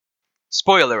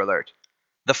Spoiler alert.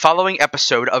 The following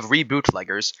episode of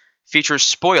Rebootleggers features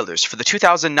spoilers for the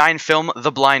 2009 film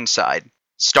The Blind Side,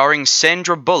 starring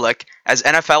Sandra Bullock as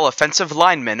NFL offensive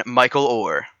lineman Michael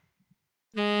Orr.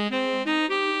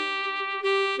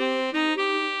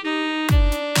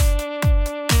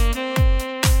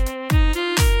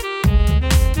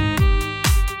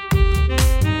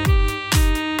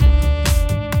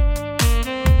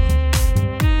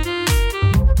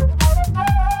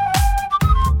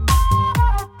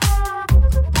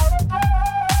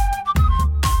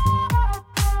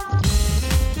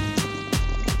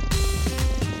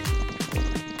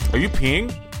 Are you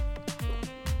peeing?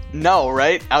 No,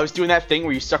 right? I was doing that thing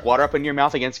where you suck water up in your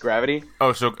mouth against gravity.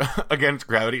 Oh, so against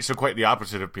gravity, so quite the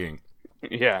opposite of peeing.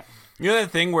 Yeah. You know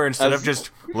that thing where instead of just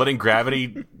letting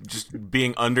gravity just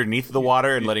being underneath the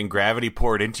water and letting gravity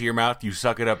pour it into your mouth, you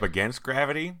suck it up against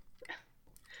gravity?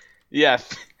 Yeah.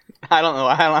 I don't know.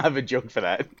 I don't have a joke for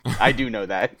that. I do know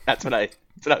that. That's what I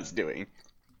was doing.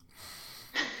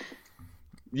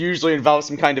 Usually involves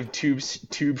some kind of tube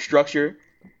structure.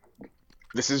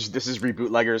 This is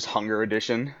Rebootleggers Hunger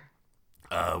Edition.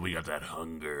 We got that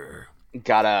hunger.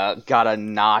 Gotta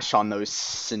nosh on those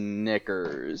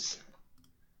Snickers.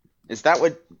 Is that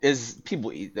what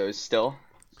people eat those still?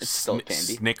 It's still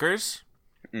candy. Snickers?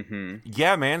 Mm-hmm.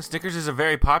 Yeah, man, Snickers is a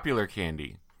very popular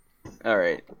candy. All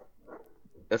right.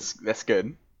 That's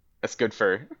good. That's good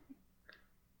for.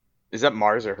 Is that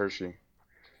Mars or Hershey?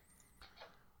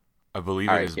 I believe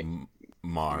All it right, is give me a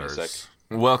Mars. sec.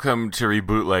 Welcome to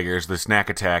Rebootleggers, the Snack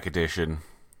Attack edition,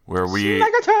 where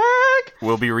Snack attack!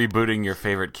 we'll be rebooting your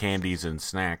favorite candies and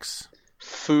snacks.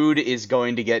 Food is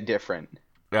going to get different.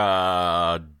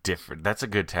 Different. That's a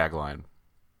good tagline.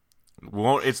 We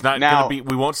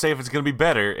won't say if it's gonna be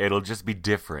better. It'll just be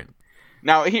different.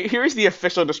 Now, here's the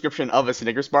official description of a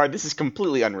Snickers bar. This is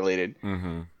completely unrelated.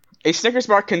 Mm-hmm. A Snickers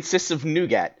bar consists of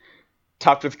nougat,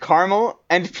 topped with caramel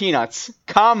and peanuts,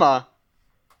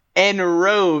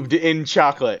 enrobed in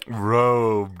chocolate.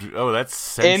 Robed. Oh, that's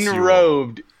sensual.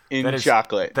 Enrobed in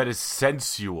chocolate. That is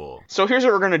sensual. So here's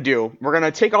what we're going to do. We're going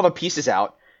to take all the pieces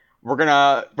out. We're going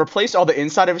to replace all the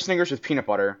inside of a Snickers with peanut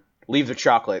butter. Leave the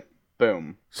chocolate.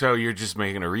 Boom. So you're just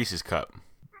making a Reese's cup.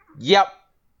 Yep.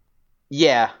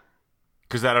 Yeah.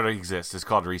 Because that already exists. It's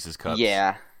called Reese's Cups.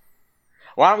 Yeah.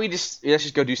 Why don't we let's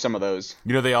just go do some of those.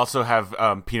 You know, they also have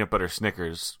peanut butter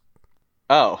Snickers.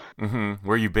 Oh. Mm-hmm.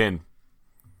 Where you been?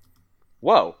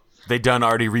 Whoa. They done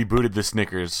already rebooted the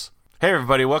Snickers. Hey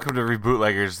everybody, welcome to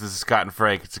Rebootleggers. This is Scott and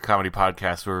Frank. It's a comedy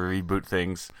podcast where we reboot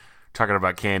things, talking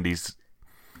about candies.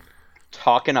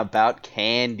 Talking about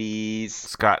candies.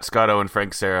 Scotto and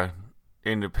Frank Sarah,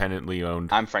 independently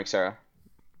owned. I'm Frank Sarah.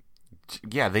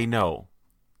 Yeah, they know.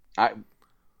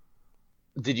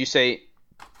 Did you say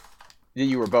that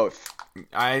you were both?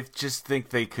 I just think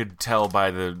they could tell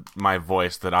by my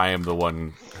voice that I am the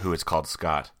one who is called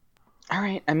Scott. All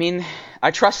right. I mean,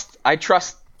 I trust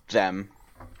them.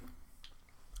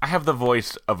 I have the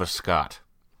voice of a Scot.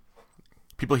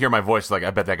 People hear my voice like, I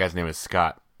bet that guy's name is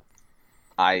Scott.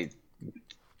 I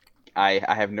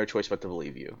have no choice but to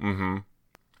believe you. Mm-hmm.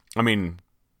 I mean,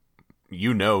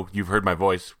 you've heard my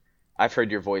voice. I've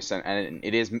heard your voice, and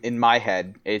it is in my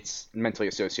head. It's mentally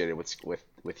associated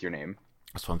with your name.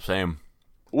 That's what I'm saying.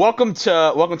 Welcome to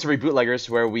Rebootleggers,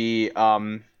 where we're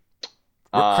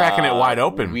cracking it wide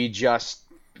open. We just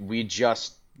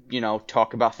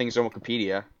talk about things on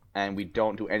Wikipedia, and we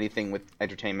don't do anything with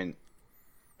entertainment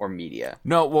or media.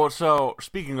 No, well, so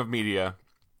speaking of media,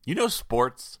 you know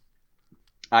sports.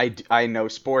 I know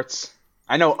sports.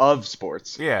 I know of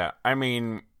sports. Yeah, I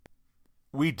mean,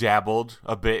 we dabbled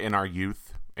a bit in our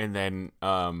youth, and then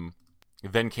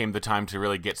came the time to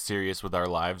really get serious with our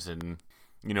lives, and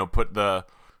put the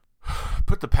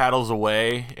paddles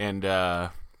away, and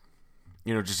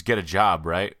just get a job,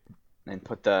 right? And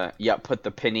put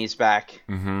the pennies back.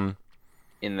 Mm-hmm.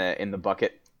 in the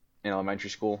bucket in elementary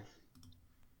school.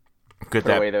 Pack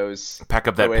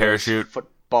up that parachute.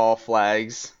 Football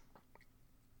flags.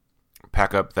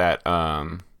 Pack up that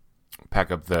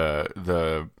pack up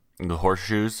the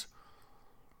horseshoes.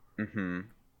 Mm-hmm.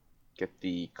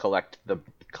 Collect the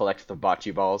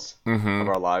bocce balls mm-hmm. of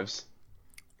our lives.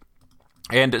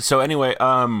 And so anyway,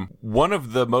 one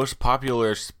of the most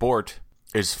popular sport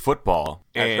is football.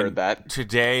 I've heard that.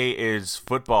 Today is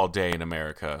football day in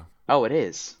America. Oh, it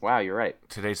is. Wow, you're right.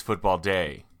 Today's football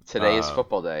day. Today is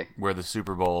football day. Where the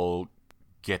Super Bowl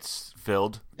gets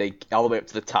filled. They all the way up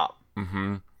to the top.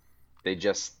 Mm-hmm. They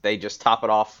just top it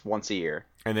off once a year.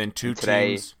 And then two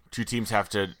teams have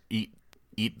to eat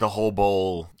the whole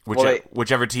bowl.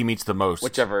 Whichever team eats the most.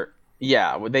 Whichever.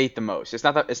 Yeah, they eat the most. It's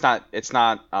not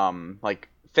like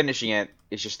finishing it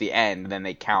is just the end, and then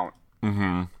they count.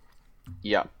 Mm-hmm.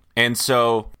 Yeah. And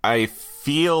so I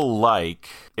feel like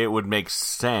it would make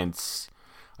sense.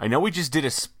 I know we just did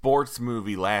a sports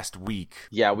movie last week.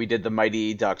 Yeah, we did the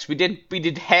Mighty Ducks. We did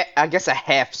I guess a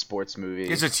half sports movie.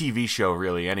 It's a TV show,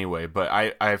 really, anyway. But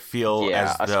I feel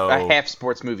Yeah, as though a half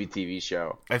sports movie TV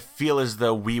show. I feel as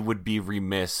though we would be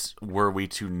remiss were we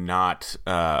to not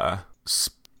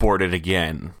sport it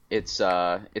again. It's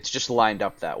just lined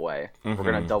up that way. We're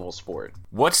gonna double sport.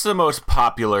 What's the most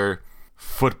popular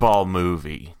football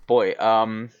movie? Boy, all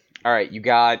right, you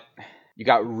got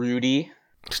Rudy.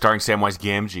 Starring Samwise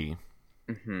Gamgee.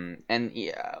 And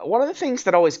yeah, one of the things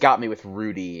that always got me with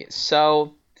Rudy.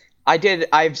 So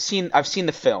I've seen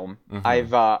the film.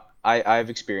 I've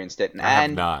experienced it, and I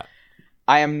have not.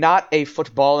 I am not a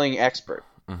footballing expert.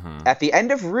 At the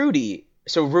end of Rudy,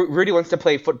 so Rudy wants to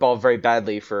play football very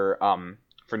badly for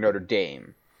Notre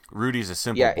Dame. Rudy's a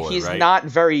simple boy, he's right?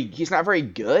 He's not very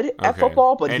good at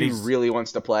football, but he really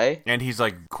wants to play. And he's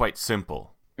like quite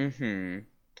simple.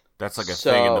 That's like a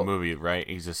thing in the movie, right?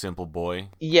 He's a simple boy.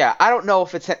 Yeah, I don't know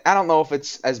if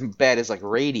it's as bad as like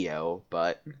Radio,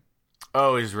 but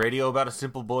oh, is Radio about a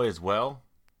simple boy as well?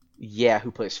 Yeah, who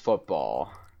plays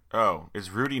football? Oh, is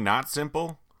Rudy not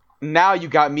simple? Now you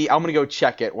got me. I'm gonna go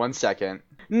check it. 1 second.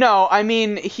 No, I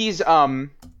mean he's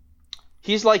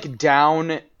like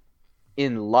down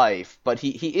in life, but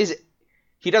he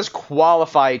does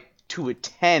qualify to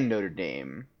attend Notre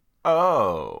Dame.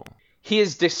 Oh. He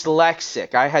is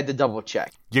dyslexic. I had to double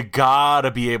check. You gotta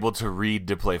be able to read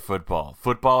to play football.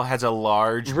 Football has a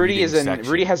large Rudy has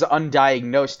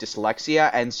undiagnosed dyslexia,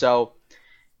 and so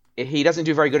he doesn't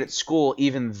do very good at school,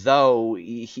 even though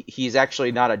he's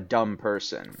actually not a dumb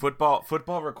person. Football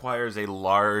requires a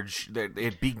large.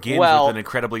 It begins with an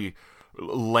incredibly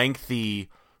lengthy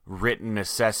written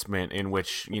assessment in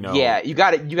which Yeah, you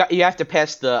have to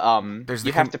pass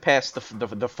to pass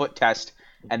the foot test.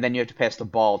 And then you have to pass the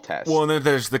ball test. Well, and then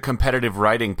there's the competitive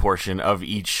writing portion of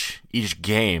each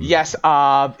game. Yes,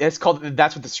 it's called.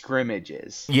 That's what the scrimmage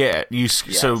is. Yeah,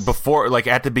 so before, like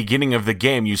at the beginning of the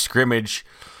game, you scrimmage.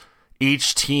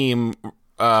 Each team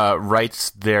writes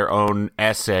their own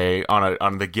essay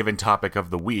on the given topic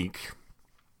of the week,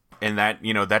 and that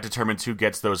determines who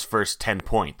gets those first 10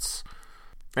 points.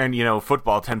 And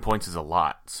football, 10 points is a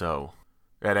lot, so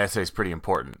that essay is pretty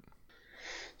important.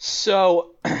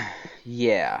 So,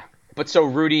 yeah. But so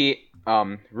Rudy's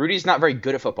not very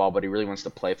good at football, but he really wants to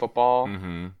play football.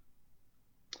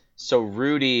 So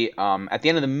Rudy, at the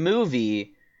end of the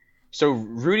movie, so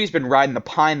Rudy's been riding the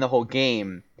pine the whole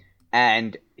game,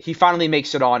 and he finally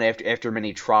makes it on after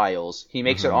many trials. He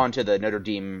makes it onto the Notre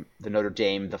Dame,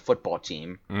 the football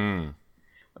team.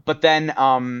 But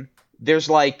then there's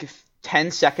like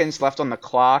 10 seconds left on the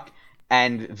clock,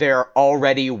 and they're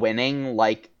already winning,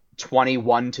 like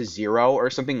 21-0 or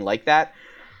something like that.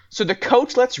 So the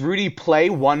coach lets Rudy play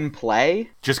one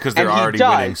play. Just because they're already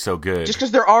winning so good. Just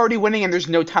because they're already winning and there's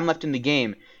no time left in the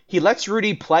game. He lets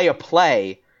Rudy play a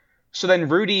play. So then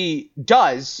Rudy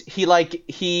he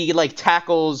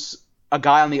tackles a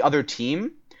guy on the other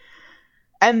team.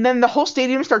 And then the whole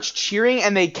stadium starts cheering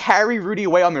and they carry Rudy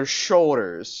away on their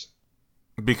shoulders.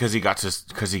 Because he got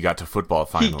to football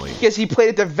finally. Because he played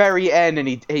at the very end and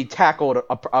he tackled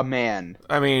a man.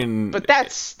 I mean, but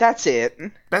that's it.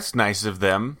 That's nice of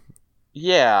them.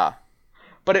 Yeah,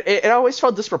 but it always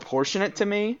felt disproportionate to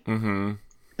me.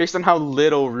 Based on how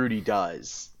little Rudy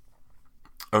does.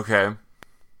 Okay.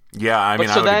 Yeah, I mean,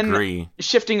 I would agree.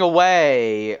 Shifting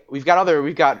away, we've got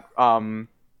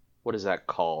what is that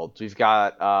called? We've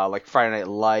got like Friday Night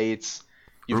Lights.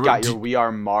 You've got your We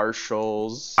Are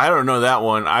Marshals. I don't know that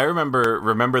one. I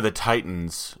remember the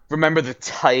Titans. Remember the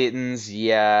Titans?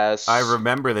 Yes. I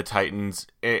remember the Titans.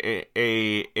 It's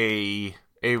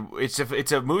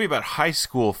a movie about high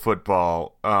school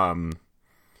football.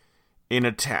 In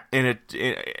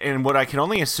what I can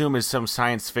only assume is some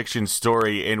science fiction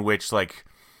story in which like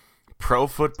pro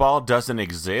football doesn't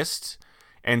exist,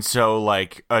 and so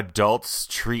like adults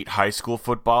treat high school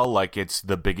football like it's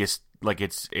the biggest. Like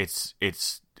it's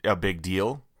a big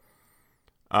deal,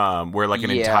 where like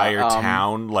an entire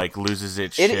town like loses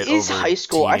its shit. It is high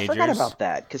school. Teenagers. I forgot about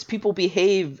that because people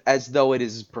behave as though it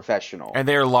is professional. And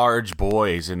they're large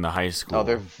boys in the high school. Oh,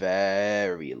 they're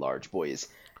very large boys.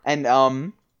 And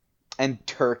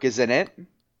Turk is in it.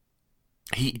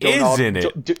 He is in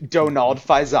it. Donald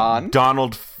Faison.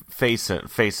 Donald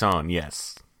Faison.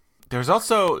 Yes. There's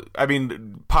also, I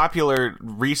mean, popular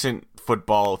recent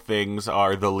football things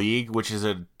are The League, which is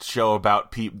a show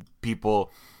about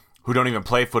people who don't even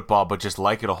play football but just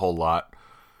like it a whole lot.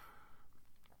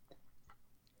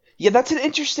 Yeah, that's an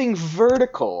interesting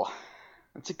vertical.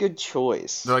 That's a good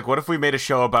choice. They're like, what if we made a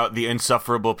show about the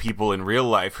insufferable people in real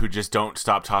life who just don't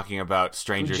stop talking about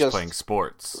strangers playing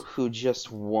sports? Who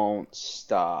just won't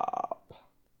stop.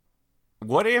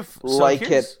 What if...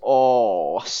 it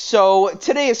all. So,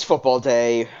 today is football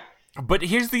day. But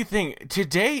here's the thing.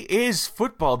 Today is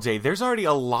football day. There's already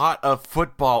a lot of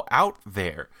football out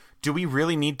there. Do we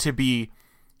really need to be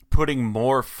putting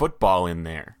more football in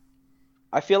there?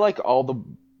 I feel like all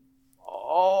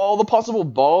the possible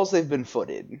balls they've been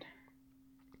footed.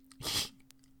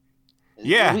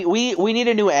 Yeah. We need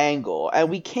a new angle, and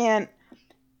we can't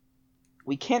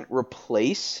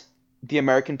replace the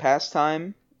American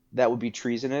pastime. That would be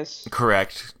treasonous.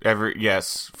 Correct.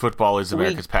 Yes, football is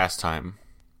America's pastime.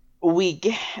 We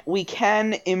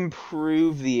can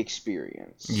improve the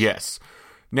experience. Yes.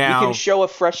 Now we can show a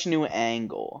fresh new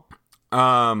angle.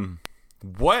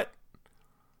 What?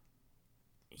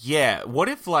 Yeah, what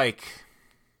if, like...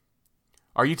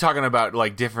 Are you talking about,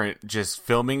 like, different just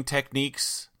filming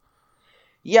techniques?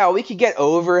 Yeah, we could get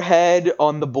overhead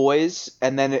on the boys,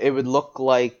 and then it would look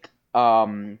like,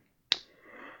 Tecmo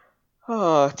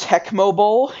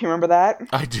Bowl. You remember that?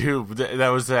 I do. That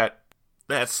was that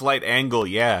slight angle,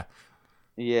 yeah.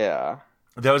 Yeah.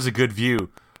 That was a good view.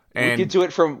 And we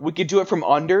could do it from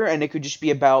under, and it could just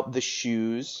be about the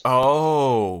shoes.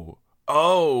 Oh,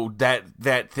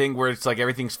 that thing where it's like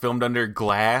everything's filmed under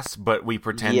glass, but we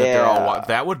pretend that they're all...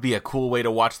 That would be a cool way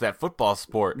to watch that football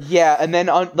sport. Yeah, and then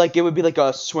it would be like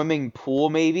a swimming pool,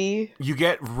 maybe. You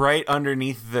get right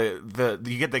underneath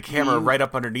you get the camera right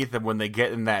up underneath them when they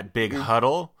get in that big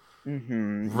huddle.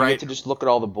 Mm-hmm. Right. You get to just look at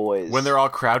all the boys. When they're all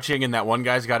crouching and that one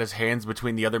guy's got his hands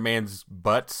between the other man's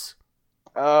butts.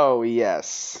 Oh,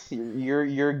 yes.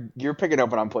 You're picking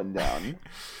up what I'm putting down.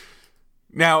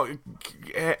 Now,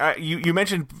 you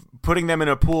mentioned putting them in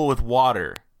a pool with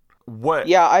water. What?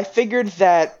 Yeah, I figured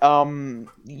that,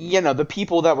 the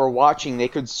people that were watching, they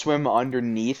could swim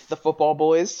underneath the football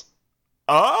boys.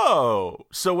 Oh!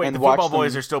 So wait, the football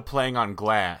boys are still playing on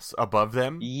glass above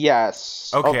them?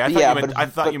 Yes. Okay, I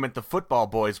thought you meant the football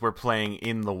boys were playing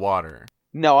in the water.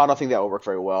 No, I don't think that would work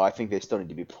very well. I think they still need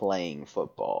to be playing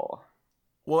football.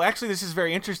 Well, actually, this is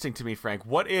very interesting to me, Frank.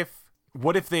 What if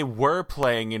they were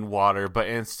playing in water, but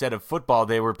instead of football,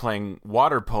 they were playing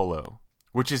water polo?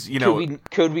 Which is,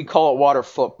 Could we call it water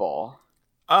football?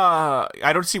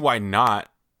 I don't see why not.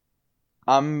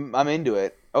 I'm into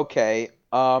it. Okay.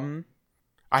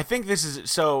 I think this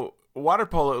is... So, water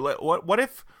polo... What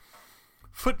if...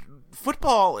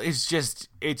 Football is just...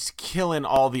 It's killing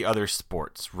all the other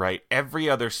sports, right? Every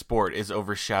other sport is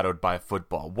overshadowed by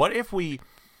football. What if we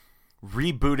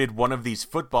rebooted one of these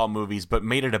football movies but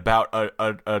made it about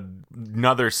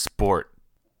another sport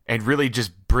and really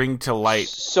just bring to light...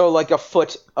 So like a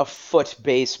foot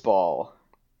baseball.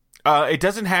 It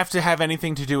doesn't have to have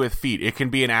anything to do with feet. It can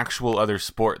be an actual other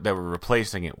sport that we're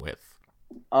replacing it with.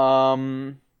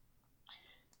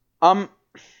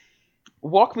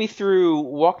 Walk me through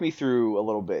a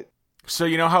little bit. So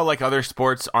you know how like other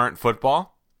sports aren't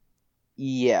football?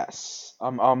 Yes.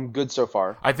 I'm good so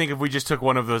far. I think if we just took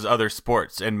one of those other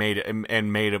sports and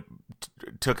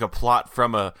took a plot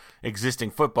from a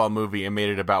existing football movie and made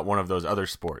it about one of those other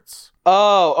sports.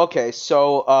 Oh, okay.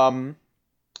 So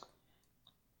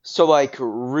like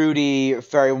Rudy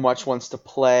very much wants to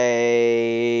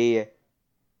play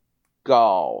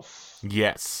golf.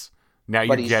 Yes. Now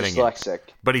you're getting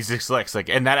it. But he's dyslexic.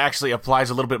 And that actually applies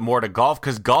a little bit more to golf,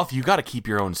 because golf, you got to keep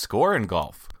your own score in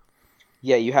golf.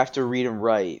 Yeah, you have to read and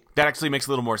write. That actually makes a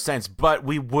little more sense. But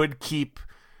we would keep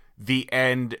the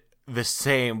end the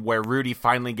same, where Rudy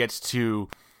finally gets to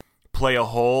play a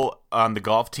hole on the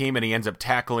golf team, and he ends up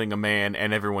tackling a man,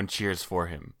 and everyone cheers for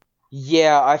him.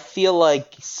 Yeah, I feel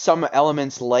like some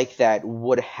elements like that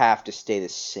would have to stay the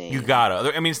same. You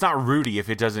gotta. I mean, it's not Rudy if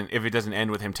it doesn't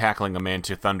end with him tackling a man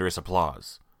to thunderous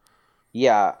applause.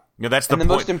 Yeah. You know, that's the point.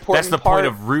 Most important that's the point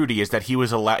of Rudy, is that he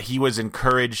was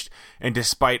encouraged, and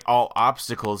despite all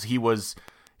obstacles, he was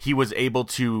able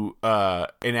to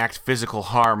enact physical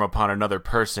harm upon another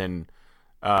person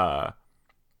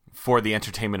for the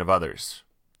entertainment of others.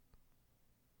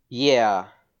 Yeah.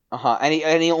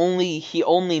 And he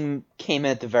only came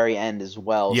in at the very end as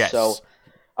well. Yes. So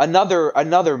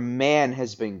another man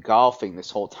has been golfing this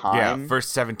whole time. Yeah,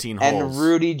 first 17 holes. And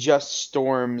Rudy just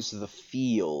storms the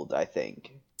field, I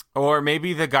think. Or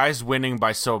maybe the guy's winning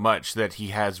by so much that he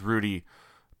has Rudy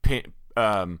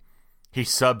he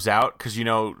subs out, because you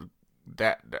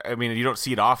don't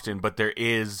see it often, but there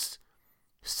is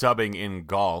subbing in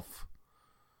golf.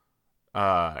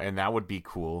 And that would be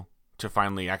cool to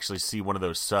finally actually see one of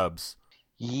those subs.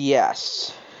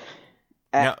 Yes.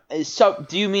 Now, So,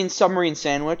 do you mean submarine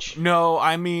sandwich? no,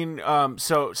 I mean,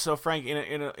 so Frank,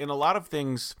 in a lot of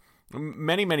things,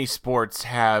 many sports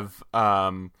have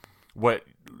what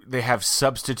they have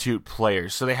substitute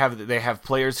players. So they have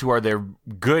players who are their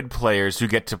good players who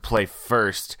get to play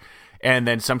first, and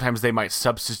then sometimes they might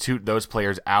substitute those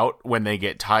players out when they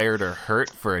get tired or hurt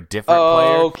for a different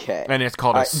player. Okay, and it's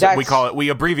called we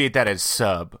abbreviate that as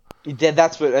sub.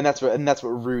 That's what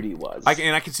Rudy was. I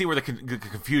can see where the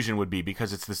confusion would be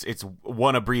because it's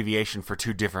one abbreviation for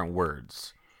two different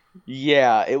words.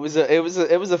 Yeah, it was a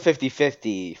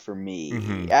 50-50 for me.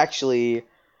 Mm-hmm. Actually,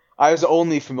 I was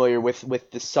only familiar with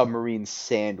the submarine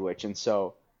sandwich, and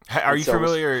so Are you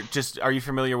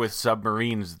familiar with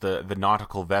submarines, the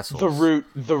nautical vessels?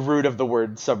 The root of the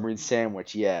word submarine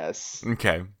sandwich, yes.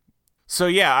 Okay. So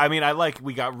yeah, I mean,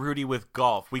 we got Rudy with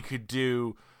golf. We could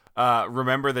do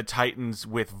Remember the Titans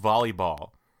with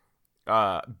volleyball.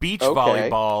 Beach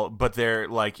volleyball, but they're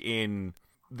like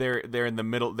they're in the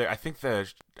middle. I think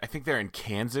they're in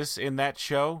Kansas in that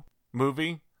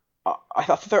movie. I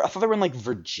thought they were in like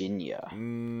Virginia.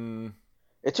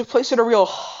 It took place at a real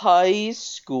high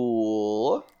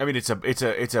school. I mean, it's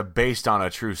a based on a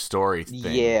true story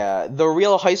thing. Yeah, the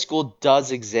real high school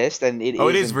does exist, and it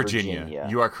is Virginia.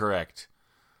 You are correct.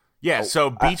 Yeah,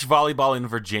 so beach volleyball in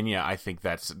Virginia, I think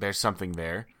there's something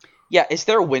there. Yeah, is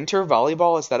there winter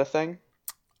volleyball? Is that a thing?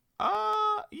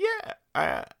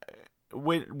 Yeah.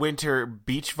 Winter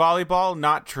beach volleyball,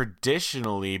 not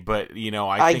traditionally, but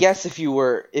I guess if you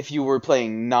were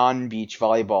playing non-beach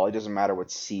volleyball, it doesn't matter what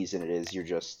season it is. You're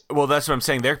just well, that's what I'm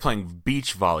saying. They're playing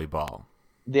beach volleyball.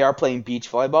 They are playing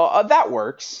beach volleyball. That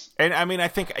works. And I mean,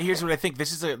 here's what I think.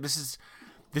 This is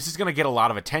going to get a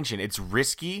lot of attention. It's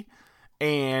risky,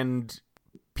 and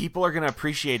people are going to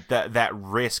appreciate that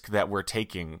risk that we're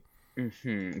taking.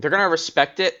 Mm-hmm. They're going to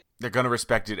respect it. They're going to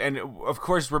respect it. And, of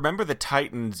course, Remember the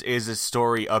Titans is a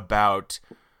story about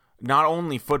not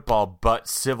only football, but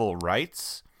civil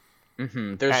rights.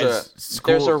 Mm-hmm.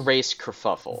 There's a race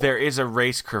kerfuffle. There is a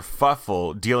race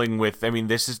kerfuffle dealing with, I mean,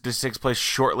 this takes place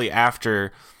shortly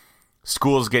after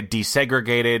schools get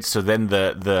desegregated, so then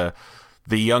the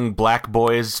young black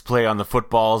boys play on the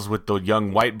footballs with the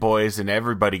young white boys, and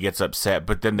everybody gets upset,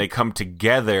 but then they come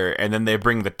together, and then they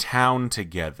bring the town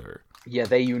together. Yeah,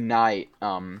 they unite.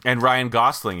 And Ryan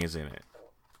Gosling is in it.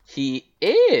 He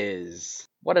is.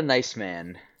 What a nice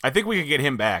man. I think we could get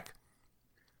him back.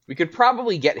 We could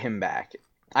probably get him back.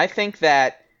 I think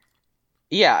that,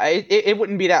 yeah, it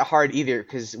wouldn't be that hard either,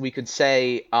 because we could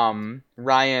say,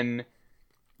 Ryan,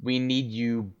 we need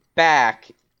you back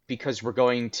because we're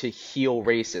going to heal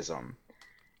racism.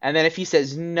 And then if he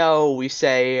says no, we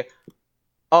say,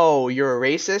 oh, you're a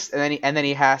racist? And then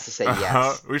he has to say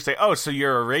yes. We say, oh, so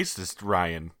you're a racist,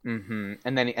 Ryan. Mm-hmm.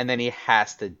 And then he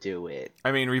has to do it.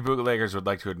 I mean, Rebootleggers would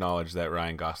like to acknowledge that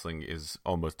Ryan Gosling is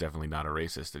almost definitely not a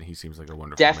racist, and he seems like a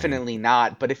wonderful Definitely man.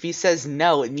 not. But if he says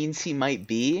no, it means he might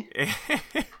be.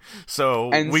 So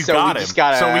we got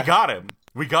him.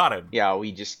 We got him. Yeah,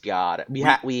 we just got it.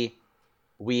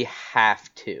 We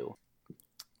have to.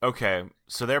 Okay,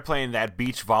 so they're playing that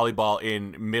beach volleyball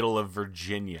in middle of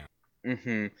Virginia.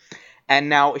 Mm-hmm. And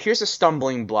now here's a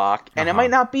stumbling block, and it might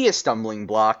not be a stumbling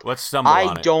block. Let's stumble on it.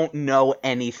 I don't know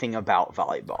anything about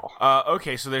volleyball.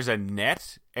 Okay, so there's a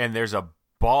net and there's a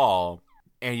ball,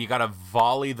 and you gotta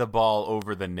volley the ball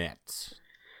over the net.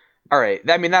 All right,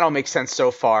 I mean that'll make sense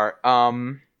so far.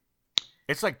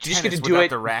 It's like do you just tennis get to do without it?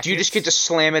 the rackets. Do you just get to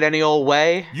slam it any old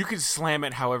way? You can slam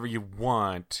it however you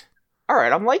want. All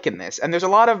right, I'm liking this, and there's a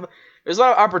lot of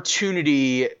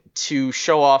opportunity to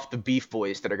show off the Beef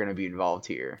Boys that are going to be involved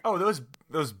here. Oh,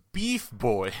 those Beef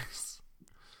Boys.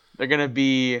 They're going to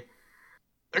be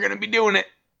doing it.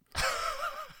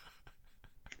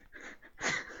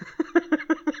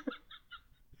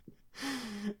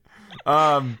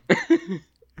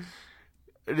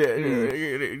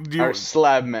 Our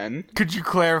slab men. Could you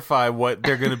clarify what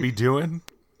they're going to be doing?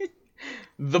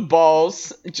 The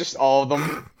balls, just all of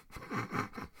them.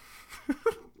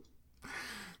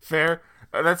 Fair.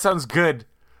 That sounds good.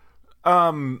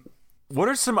 What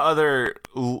are some other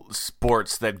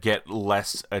sports that get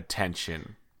less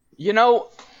attention?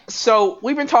 So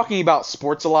we've been talking about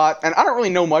sports a lot, and I don't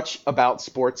really know much about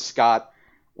sports, Scott.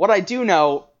 What I do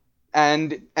know,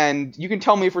 and you can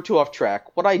tell me if we're too off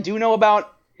track. What I do know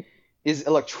about is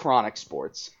electronic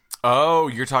sports. Oh,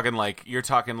 you're talking like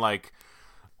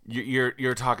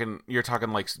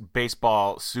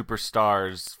baseball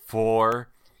superstars for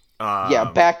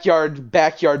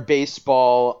backyard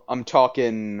baseball. I'm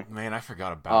talking, man, I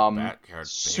forgot about backyard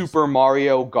Super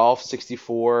Mario Golf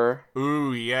 64.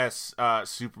 Ooh, yes.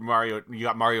 Super Mario. You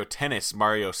got Mario Tennis,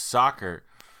 Mario Soccer.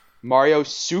 Mario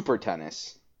Super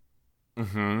Tennis.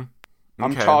 Mm-hmm.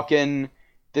 I'm Okay. talking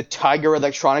the Tiger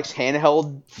Electronics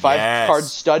handheld 5-card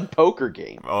Yes. stud poker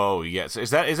game. Oh yes. Is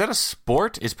that a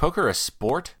sport? Is poker a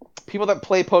sport? People that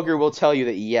play poker will tell you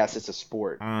that yes, it's a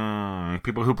sport.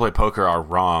 People who play poker are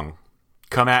wrong.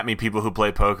 Come at me, people who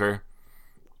play poker.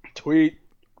 Tweet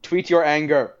your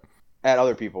anger at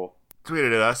other people. Tweet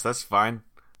it at us. That's fine.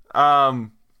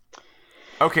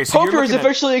 Okay, so Poker you're is looking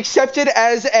officially accepted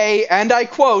as a, and I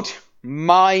quote,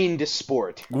 mind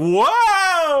sport.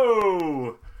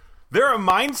 Whoa! There are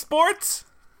mind sports?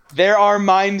 There are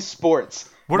mind sports.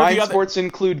 What are Mind the other- sports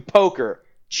include poker,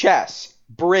 chess,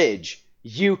 bridge,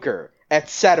 euchre,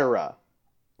 etc.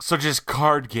 So just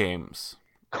card games.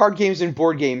 Card games and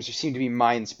board games seem to be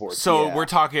mind sports. So yeah. we're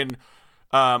talking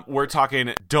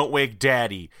Don't Wake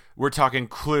Daddy. We're talking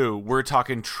Clue. We're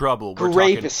talking Trouble. We're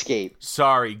Grape talking, Escape.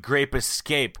 Sorry, Grape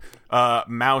Escape.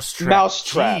 Mousetrap.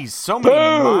 Mousetrap. Jeez, so many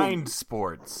Boom! mind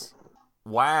sports.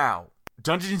 Wow.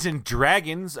 Dungeons and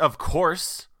Dragons, of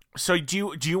course. So do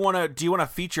you want to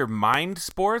feature mind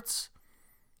sports?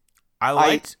 I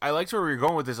liked where we were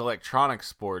going with this electronic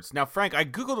sports. Now, Frank, I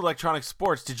googled electronic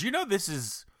sports. Did you know this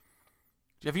is?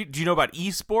 Do you know about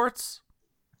esports?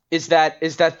 Is that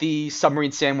the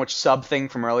submarine sandwich sub thing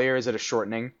from earlier? Is it a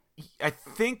shortening? I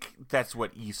think that's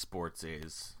what esports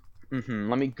is.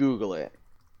 Let me Google it.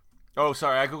 Oh,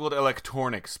 sorry, I googled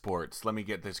electronic sports. Let me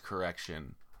get this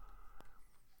correction.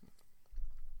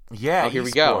 Yeah, here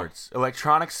we go. esports.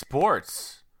 Electronic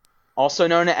sports. Also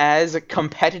known as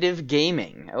competitive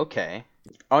gaming. Okay.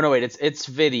 Oh no, wait, it's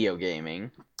video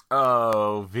gaming.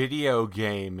 Oh, video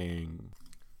gaming.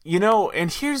 You know,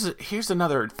 and here's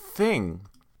another thing.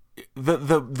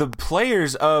 The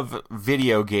players of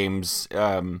video games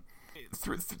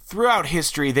throughout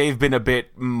history, they've been a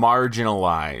bit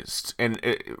marginalized, and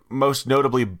most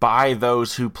notably by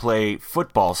those who play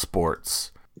football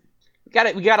sports.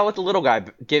 We gotta let the little guy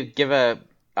give a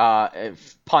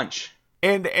punch.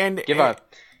 And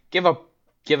Give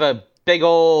a big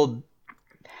old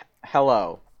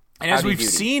hello. And as Howdy we've doody.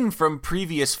 seen from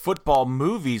previous football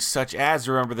movies, such as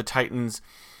Remember the Titans,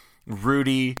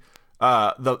 Rudy,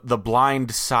 the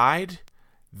Blind Side,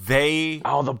 The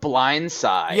Blind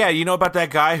Side. yeah, you know about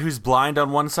that guy who's blind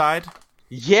on one side?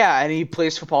 Yeah, and he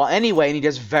plays football anyway, and he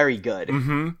does very good.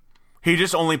 He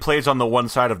just only plays on the one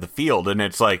side of the field, and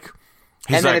it's like,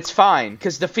 And then it's fine,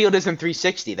 because the field isn't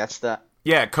 360. That's the...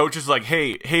 yeah, coach is like,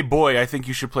 hey boy, I think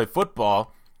you should play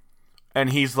football,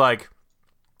 and he's like,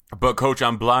 but coach,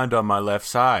 I'm blind on my left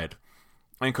side.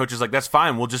 And coach is like, that's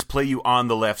fine. We'll just play you on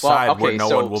the left side where no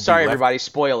one will sorry be left. everybody,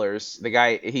 spoilers. The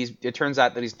guy, it turns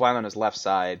out that he's blind on his left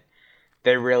side.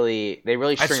 They really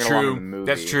string That's it along in the true. movie.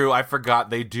 That's true. I forgot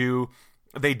they do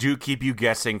keep you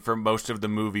guessing for most of the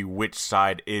movie which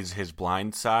side is his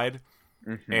blind side,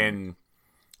 and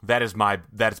that's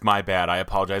my bad. I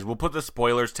apologize. We'll put the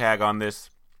spoilers tag on this.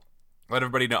 Let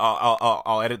everybody know.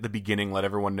 I'll edit the beginning. Let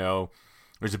everyone know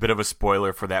there's a bit of a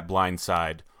spoiler for that blind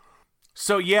side.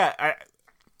 So yeah,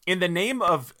 in the name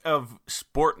of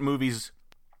sport movies,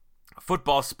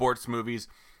 football sports movies,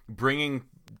 bringing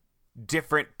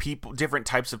different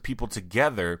types of people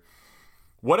together,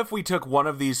 what if we took one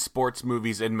of these sports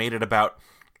movies and made it about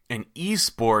an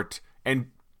e-sport, and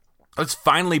let's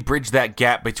finally bridge that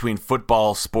gap between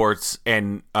football sports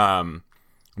and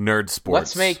nerd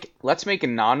sports. Let's make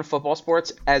non-football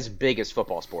sports as big as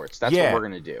football sports. That's what we're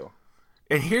gonna do.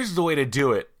 And here's the way to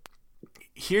do it.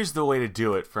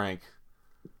 Frank.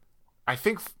 I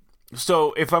think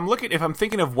so. If I'm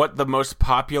thinking of what the most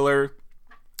popular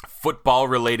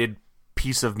football-related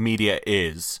piece of media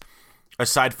is,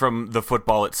 aside from the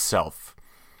football itself,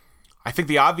 I think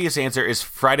the obvious answer is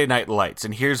Friday Night Lights,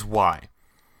 and here's why.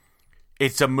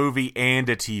 It's a movie and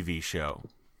a TV show.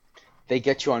 They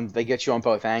get you on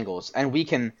both angles, and we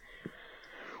can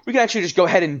actually just go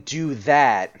ahead and do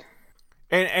that.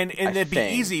 And it'd be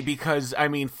easy because, I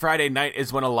mean, Friday night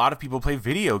is when a lot of people play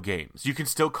video games. You can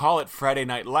still call it Friday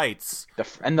Night Lights.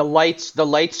 The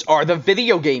lights are the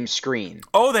video game screen.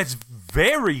 Oh, that's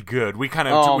very good. We kind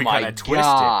of twist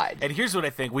God. it. And here's what I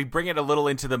think: we bring it a little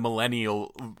into the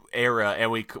millennial era, and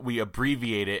we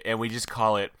abbreviate it, and we just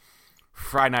call it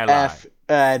Friday Night Live.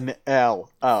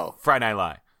 FNLO. Friday Night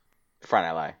Live. Friday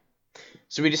Night Live.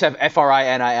 So we just have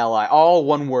FRINILI, all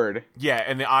one word. Yeah,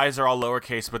 and the I's are all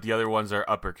lowercase, but the other ones are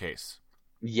uppercase.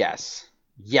 Yes.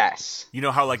 You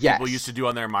know how Yes. people used to do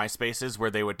on their MySpaces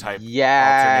where they would type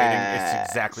Yes. alternating? It's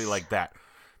exactly like that.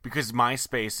 Because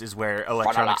MySpace is where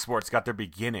electronic sports got their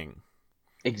beginning.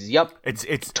 Yep.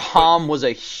 It's Tom was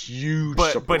a huge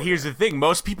but supporter. here's the thing: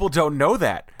 most people don't know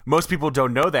that.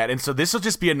 And so this will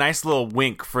just be a nice little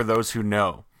wink for those who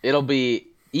know. It'll be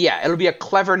Yeah, it'll be a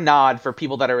clever nod for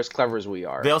people that are as clever as we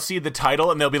are. They'll see the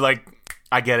title and they'll be like,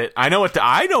 I get it. I know what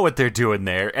they're doing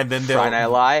there. And then Friday Night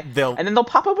Live. And then they'll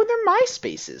pop up with their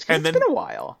MySpaces. Because it's been a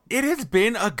while. It has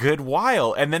been a good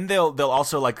while. And then they'll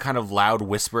also like kind of loud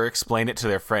whisper explain it to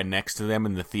their friend next to them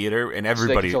in the theater, and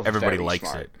everybody likes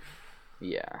smart. it.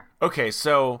 Yeah. Okay,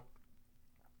 so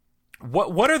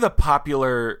what are the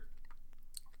popular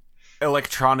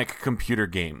electronic computer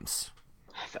games?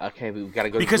 Okay, we've got to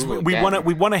go because to Google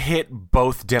we want to hit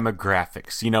both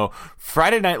demographics. You know,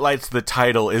 Friday Night Lights, the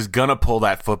title, is gonna pull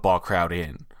that football crowd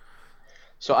in.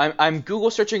 So I'm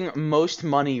Google searching most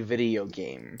money video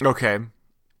game. Okay.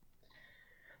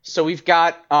 So we've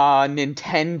got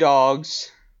Nintendogs.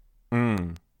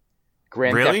 Grand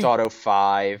Theft Auto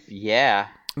 5. Yeah.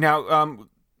 Now,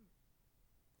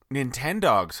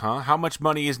 Nintendogs, huh? How much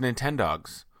money is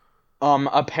Nintendogs?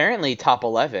 Apparently top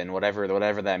 11,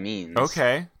 whatever that means.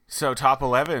 Okay, so top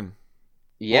 11.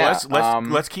 Yeah. Well,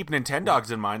 let's keep Nintendogs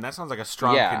in mind. That sounds like a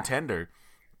strong contender.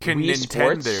 Wii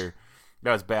Sports?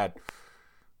 That was bad.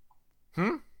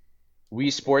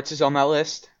 Wii Sports is on that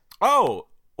list. Oh,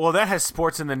 well, that has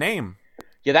sports in the name.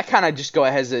 Yeah, that kind of just go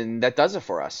ahead and that does it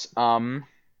for us.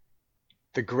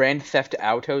 The Grand Theft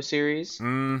Auto series.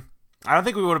 I don't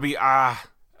think we want to be. I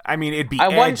mean, it'd be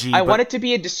edgy. I want it to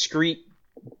be a discrete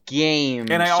game,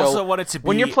 and I also want it to be,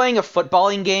 when you're playing a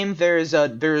footballing game, there's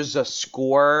a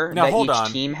score that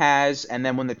each team has, and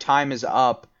then when the time is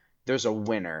up, there's a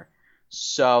winner.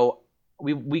 So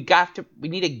we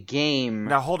need a game.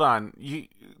 Now hold on,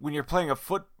 when you're playing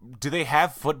do they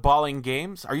have footballing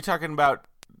games? Are you talking about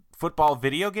football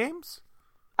video games?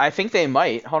 I think they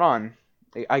might. Hold on,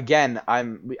 again,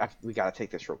 we gotta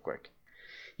take this real quick.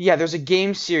 Yeah, there's a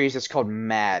game series that's called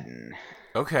Madden.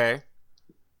 Okay.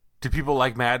 Do people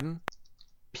like Madden?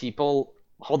 People...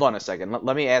 Hold on a second.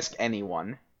 Let me ask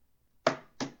anyone.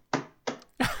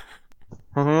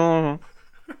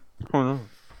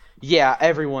 Yeah,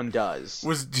 everyone does.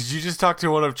 Did you just talk to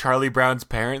one of Charlie Brown's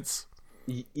parents?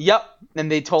 Yep.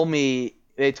 And they told me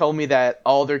that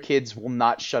all their kids will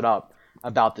not shut up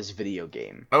about this video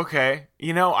game. Okay.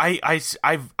 You know,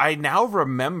 I now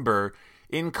remember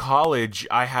in college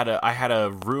I had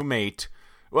a roommate.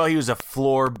 Well, he was a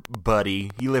floor buddy.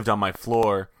 He lived on my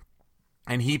floor.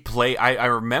 And he played... I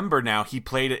remember now, he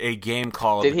played a game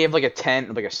called... Did he have like a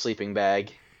tent, like a sleeping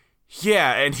bag?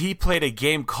 Yeah, and he played a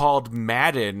game called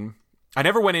Madden. I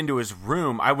never went into his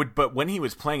room. But when he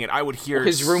was playing it, I would hear... Well,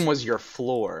 his room was your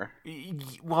floor.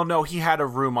 Well, no, he had a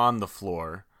room on the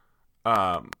floor.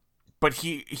 But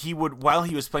he would... While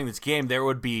he was playing this game, there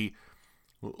would be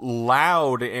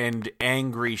loud and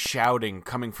angry shouting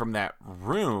coming from that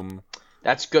room...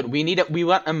 That's good. We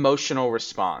want emotional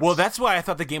response. Well, that's why I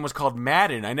thought the game was called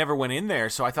Madden. I never went in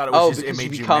there, so I thought it was it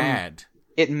made you mad.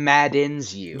 It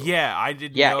maddens you. Yeah, I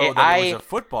didn't know that it was a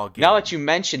football game. Now that you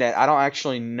mention it, I don't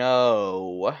actually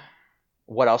know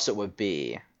what else it would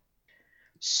be.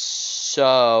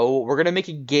 So, we're going to make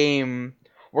a game.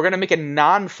 We're going to make a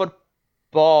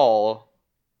non-football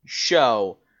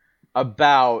show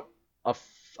about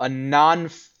a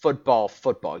non-football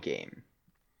football game.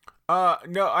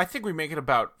 No, I think we make it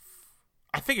about...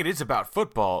 I think it is about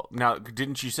football. Now,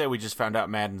 didn't you say we just found out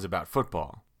Madden's about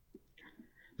football?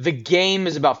 The game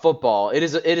is about football. It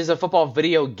is a football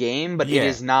video game, but it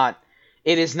is not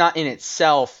in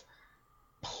itself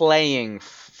playing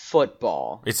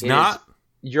football. It's not?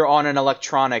 You're on an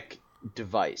electronic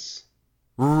device.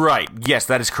 Right. Yes,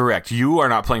 that is correct. You are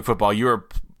not playing football. You are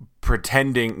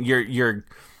pretending you're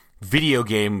video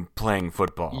game playing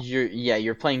football.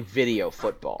 You're playing video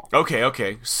football.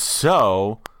 Okay.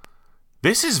 So,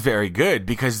 this is very good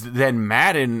because then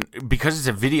Madden, because it's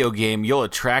a video game, you'll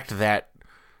attract that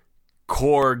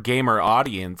core gamer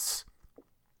audience.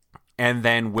 And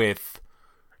then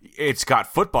it's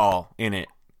got football in it.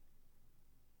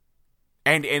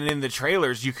 And in the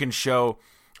trailers, you can show...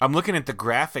 I'm looking at the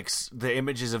graphics, the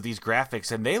images of these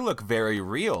graphics, and they look very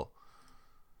real.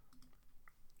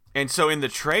 And so in the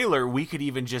trailer, we could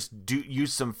even just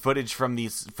use some footage from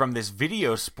this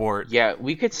video sport. Yeah,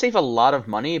 we could save a lot of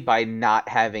money by not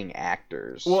having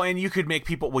actors. Well, and you could make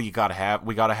people... Well, we gotta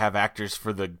have actors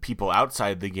for the people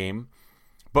outside the game.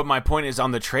 But my point is,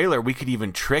 on the trailer, we could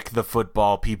even trick the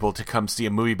football people to come see a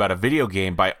movie about a video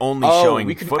game by only showing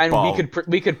football. And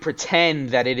we could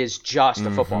pretend that it is just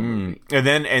a football movie. And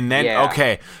then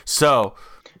okay, so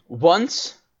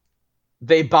once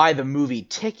they buy the movie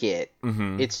ticket,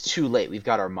 it's too late. We've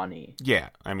got our money. Yeah,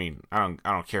 I mean, I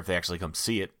don't care if they actually come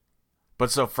see it.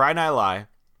 But so Friday Night Live.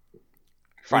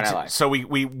 So we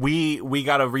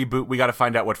got to reboot. We got to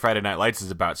find out what Friday Night Lights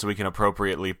is about, so we can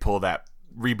appropriately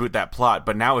reboot that plot.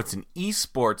 But now it's an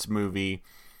esports movie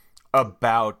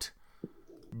about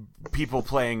people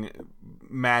playing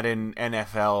Madden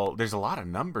NFL. There's a lot of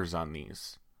numbers on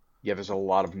these. Yeah, there's a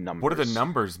lot of numbers. What do the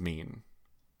numbers mean?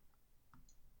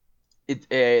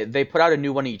 They put out a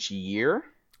new one each year.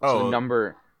 Oh, so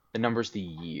the number's the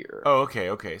year. Oh,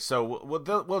 okay. So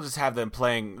we'll just have them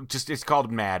playing. It's called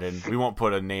Madden. We won't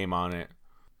put a name on it,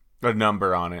 a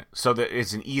number on it, so that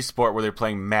it's an esport where they're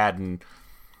playing Madden.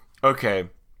 Okay.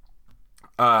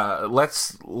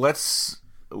 Let's.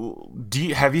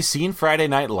 Have you seen Friday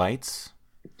Night Lights?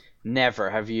 Never.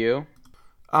 Have you?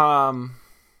 No.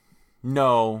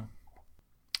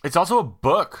 It's also a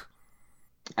book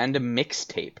and a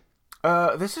mixtape.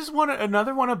 This is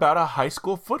another one about a high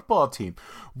school football team.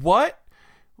 What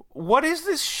is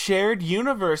this shared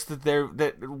universe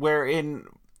wherein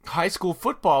high school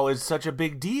football is such a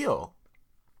big deal?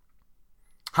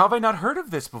 How have I not heard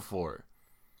of this before?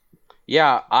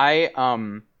 Yeah, my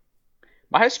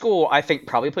high school, I think,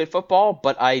 probably played football,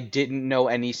 but I didn't know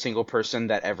any single person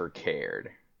that ever cared.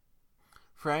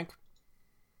 Frank?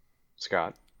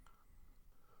 Scott?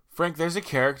 Frank, there's a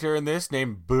character in this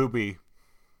named Booby.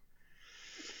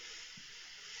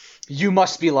 You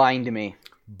must be lying to me.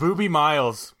 Booby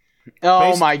Miles.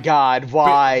 Oh my God!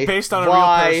 Why? Based on a real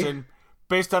person.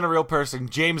 Based on a real person,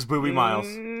 James Booby Miles.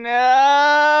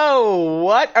 No!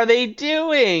 What are they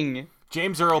doing?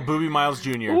 James Earl Booby Miles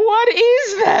Jr. What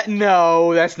is that?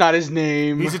 No, that's not his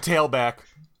name. He's a tailback.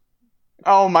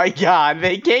 Oh my God!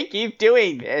 They can't keep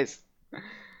doing this.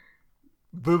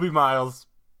 Booby Miles.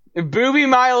 Booby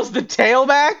Miles, the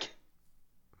tailback?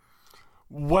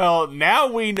 Well, now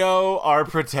we know our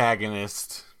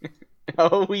protagonist.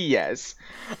 Oh, yes.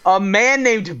 A man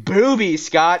named Booby,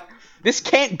 Scott. This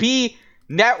can't be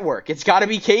network. It's got to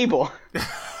be cable.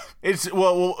 It's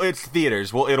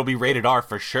theaters. Well, it'll be rated R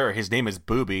for sure. His name is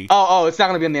Booby. Oh, it's not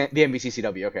going to be on the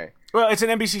NBCCW. Okay. Well, it's an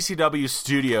NBCCW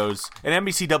Studios. An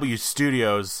NBCW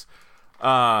Studios,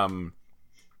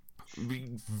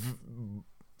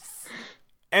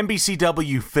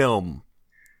 NBCW films.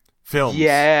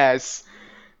 Yes.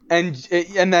 And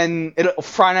then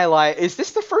Friday Night Live. Is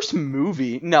this the first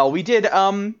movie? No, we did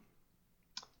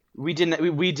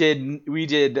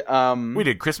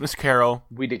Christmas Carol.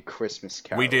 We did Christmas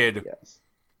Carol. Yes.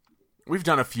 We've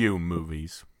done a few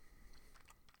movies.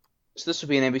 So this would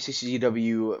be an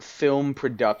NBCCW film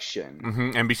production.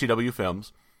 Mm-hmm. NBCW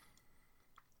films.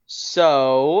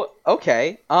 So,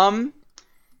 okay.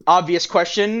 Obvious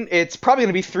question. It's probably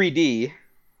going to be 3D.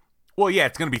 Well, yeah,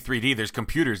 it's going to be 3D. There's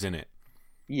computers in it.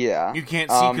 Yeah. You can't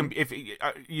see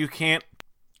you can't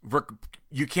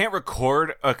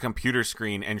record a computer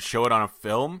screen and show it on a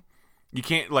film. You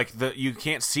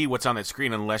can't see what's on that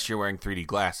screen unless you're wearing 3D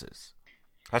glasses.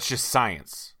 That's just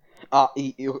science.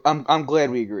 I'm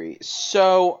glad we agree.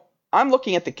 So, I'm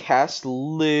looking at the cast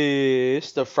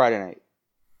list of Friday Night.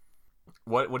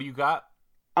 What do you got?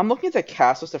 I'm looking at the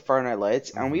cast list of Friday Night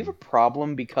Lights, and we have a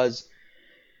problem because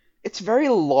it's very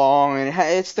long, and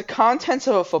it's the contents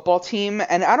of a football team,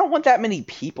 and I don't want that many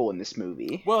people in this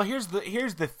movie. Well, here's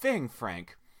the thing,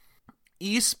 Frank.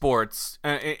 Esports,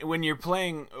 when you're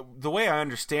playing, the way I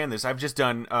understand this, I've just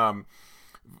done,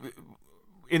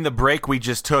 in the break we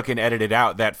just took and edited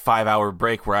out, that 5-hour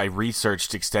break where I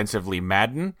researched extensively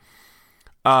Madden,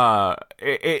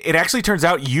 it actually turns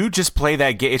out you just play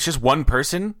that game. It's just one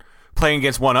person playing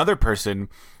against one other person,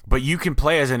 but you can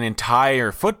play as an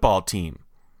entire football team.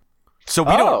 So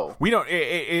we don't.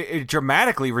 It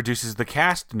dramatically reduces the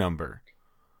cast number.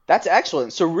 That's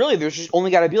excellent. So really, there's just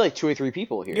only got to be like 2 or 3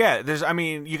 people here. Yeah,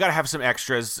 you got to have some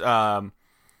extras, and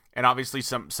obviously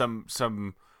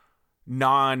some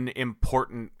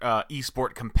non-important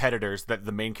esport competitors that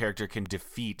the main character can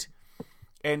defeat.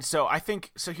 And so I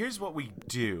think here's what we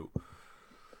do.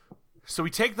 So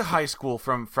we take the high school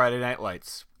from Friday Night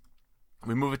Lights,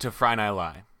 we move it to Friday Night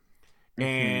Live,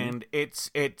 and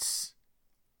it's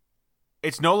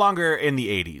no longer in the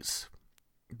 80s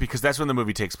because that's when the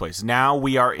movie takes place. Now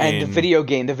we are in... And the video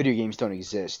games don't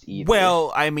exist either.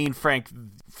 Well, I mean, Frank,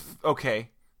 okay.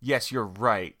 Yes, you're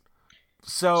right.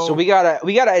 So we gotta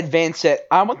advance it.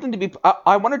 I want them to be...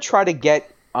 I want to try to get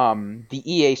the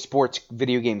EA Sports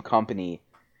video game company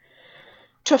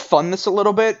to fund this a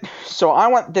little bit. So I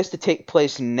want this to take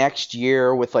place next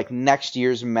year with like next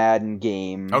year's Madden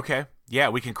game. Okay. Yeah,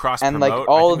 we can cross-promote. And like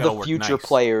all of the future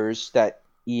players that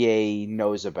EA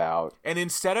knows about. And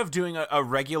instead of doing a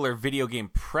regular video game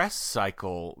press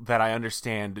cycle that I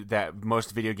understand that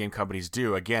most video game companies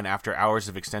do, again, after hours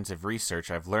of extensive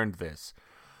research, I've learned this.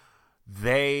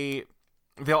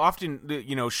 They'll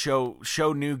often,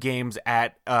 show new games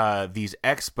at these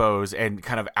expos and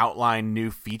kind of outline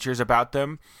new features about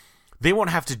them. they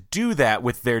won't have to do that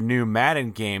with their new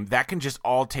Madden game. That can just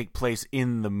all take place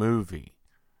in the movie.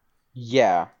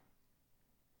 Yeah.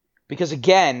 Because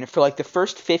again, for like the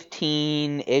first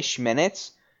 15-ish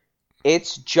minutes,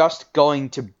 it's just going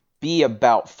to be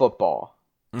about football.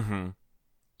 Mm-hmm.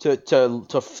 To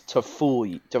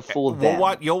fool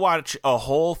them. You'll watch a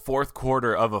whole fourth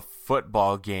quarter of a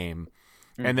football game,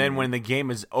 and then when the game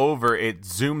is over, it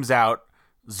zooms out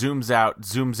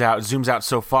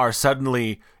so far.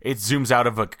 Suddenly, it zooms out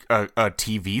of a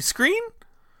TV screen.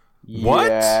 What?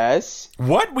 Yes.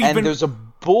 What? There's a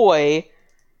boy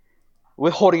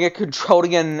with holding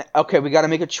an. Okay, we got to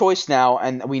make a choice now,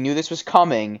 and we knew this was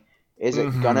coming. Is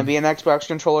it gonna be an Xbox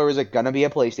controller, or is it gonna be a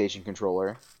PlayStation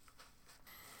controller?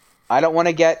 I don't want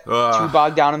to get too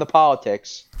bogged down in the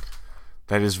politics.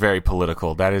 That is very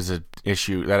political. That is an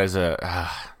issue. That is a.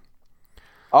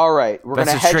 All right, we're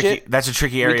gonna hedge it. That's a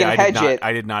tricky area.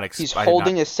 I did not. He's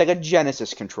holding a Sega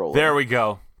Genesis controller. There we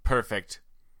go. Perfect.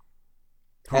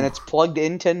 And it's plugged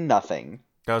into nothing.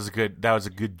 That was a good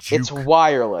juke. It's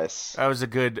wireless. That was a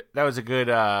good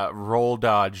roll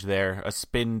dodge there. A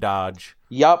spin dodge.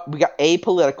 Yup, we got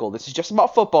apolitical. This is just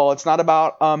about football. It's not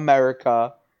about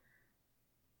America.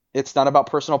 It's not about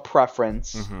personal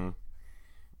preference. Mm-hmm.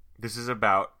 This is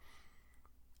about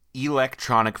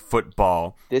electronic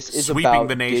football. This is sweeping about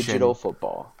the nation, digital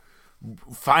football.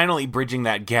 Finally bridging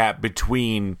that gap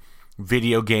between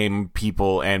video game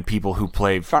people and people who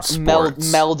play sports.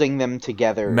 Melding them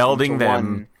together.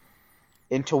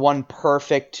 Into one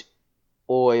perfect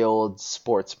oiled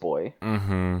sports boy.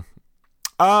 Mm-hmm.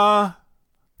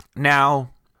 Now,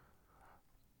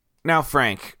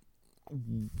 Frank.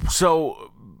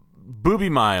 So, Booby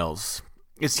Miles,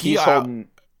 is he?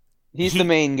 He's the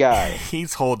main guy.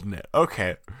 He's holding it.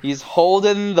 Okay. He's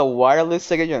holding the wireless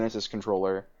Sega Genesis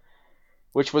controller,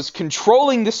 which was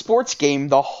controlling the sports game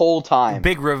the whole time.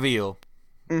 Big reveal.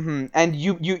 Mm-hmm. And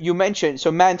you mentioned,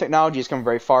 so Madden technology has come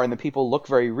very far, and the people look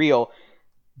very real.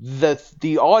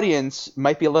 The audience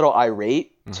might be a little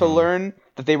irate to learn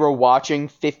that they were watching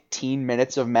 15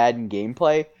 minutes of Madden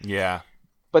gameplay. Yeah.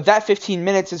 But that 15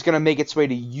 minutes is going to make its way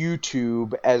to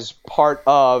YouTube as part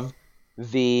of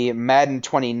the Madden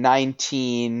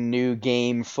 2019 new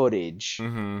game footage.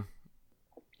 Mm-hmm.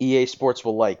 EA Sports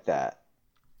will like that.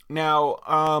 Now,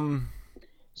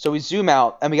 so we zoom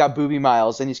out, and we got Booby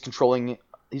Miles, and he's been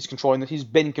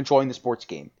controlling the sports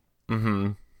game.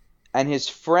 Mm-hmm. And his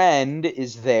friend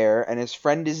is there, and his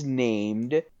friend is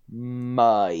named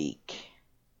Mike.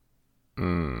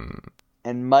 Mm.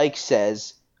 And Mike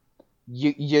says,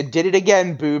 You did it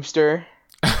again, Boobster.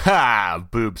 Ha!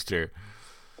 Boobster.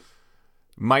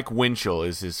 Mike Winchell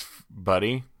is his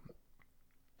buddy.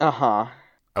 Uh-huh.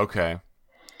 Okay.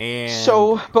 And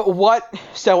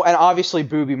and obviously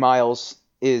Booby Miles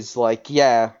is like,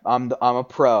 yeah, I'm a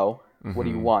pro. Mm-hmm. What do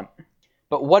you want?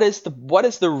 But what is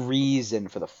the reason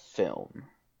for the film?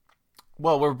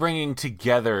 Well, we're bringing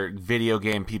together video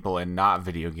game people and not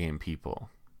video game people.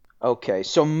 Okay,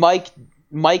 so Mike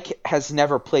has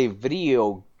never played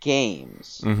video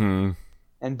games. Mm-hmm.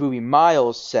 And Booby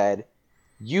Miles said,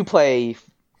 you play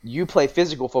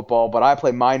physical football, but I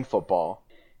play mind football.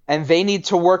 And they need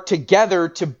to work together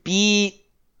to beat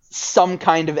some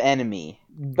kind of enemy.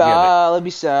 Let me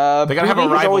say, they gotta have a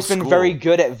rival has always school. Been very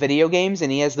good at video games,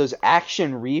 and he has those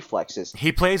action reflexes.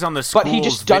 He plays on the school's but he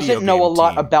just doesn't know a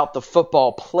lot team. about the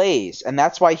football plays, and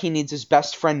that's why he needs his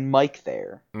best friend Mike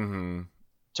there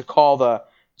to call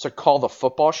the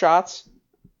football shots.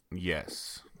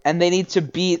 Yes. And they need to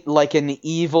beat like an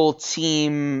evil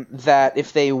team that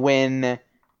if they win,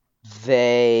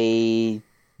 they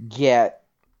get.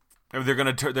 They're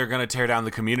gonna tear down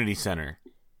the community center.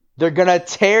 They're gonna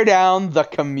tear down the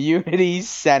community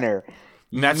center.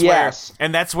 And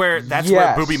that's where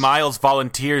Booby Miles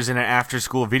volunteers in an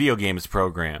after-school video games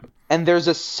program. And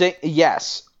there's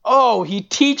yes. Oh, he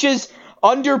teaches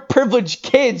underprivileged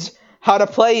kids how to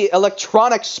play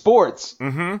electronic sports.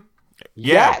 Mm-hmm.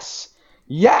 Yeah.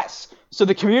 Yes. So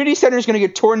the community center is going to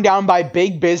get torn down by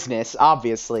big business,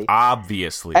 obviously.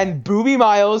 And Booby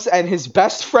Miles and his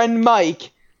best friend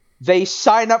Mike, they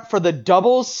sign up for the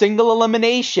double single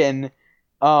elimination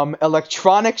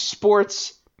electronic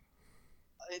sports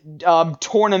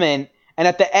tournament. And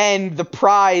at the end, the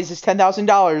prize is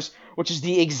 $10,000, which is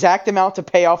the exact amount to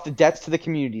pay off the debts to the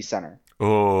community center.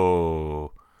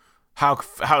 Oh, how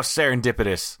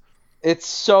serendipitous. It's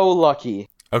so lucky.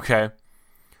 Okay.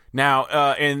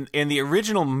 Now, in the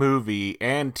original movie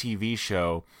and TV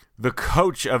show, the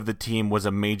coach of the team was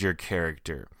a major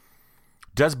character.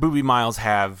 Does Booby Miles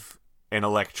have an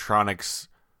electronics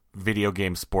video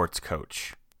game sports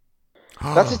coach?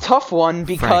 That's a tough one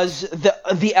because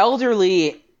the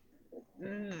elderly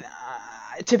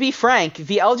To be frank,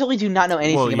 the elderly do not know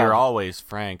anything Well, about. you're always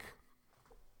frank.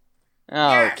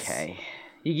 Okay,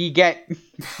 you get.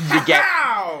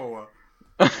 Ow!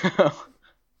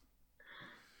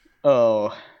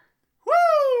 Oh.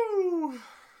 Woo!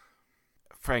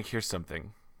 Frank, here's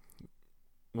something.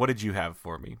 What did you have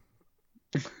for me?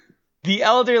 The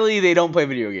elderly, they don't play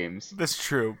video games. That's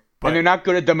true. But And they're not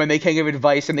good at them, and they can't give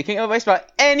advice, and they can't give advice about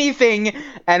anything,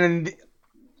 and...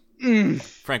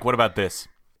 Frank, what about this?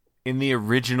 In the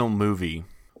original movie,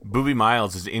 Boobie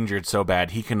Miles is injured so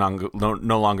bad he can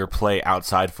no longer play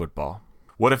outside football.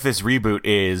 What if this reboot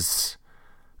is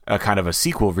a kind of a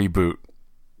sequel reboot?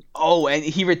 Oh, and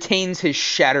he retains his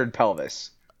shattered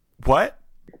pelvis. What?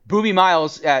 Boobie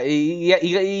Miles,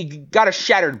 he got a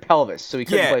shattered pelvis, so he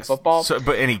couldn't play football. So,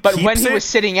 but when he was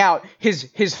sitting out, his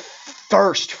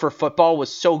thirst for football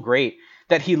was so great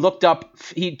that he looked up.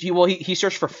 He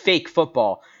searched for fake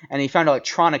football, and he found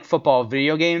electronic football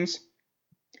video games,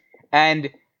 and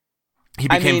he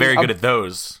became very good at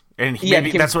those. And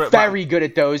very good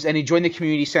at those. And he joined the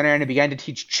community center, and he began to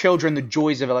teach children the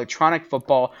joys of electronic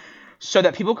football, so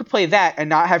that people could play that and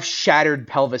not have shattered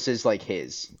pelvises like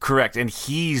his. Correct, and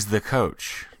he's the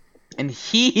coach. And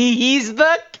he's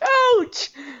the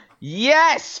coach!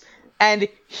 Yes! And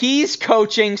he's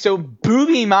coaching, so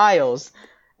Boobie Miles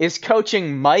is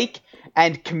coaching Mike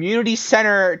and community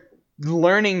center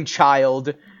learning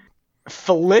child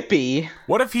Flippy.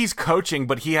 What if he's coaching,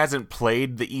 but he hasn't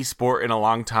played the esport in a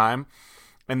long time,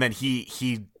 and then he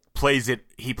plays it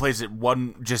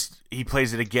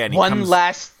again. One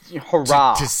last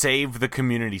hurrah. To save the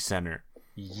community center.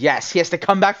 Yes, he has to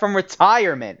come back from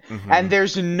retirement. Mm-hmm. And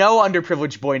there's no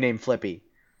underprivileged boy named Flippy.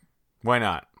 Why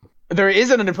not? There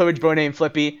is an underprivileged boy named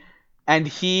Flippy, and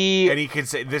he can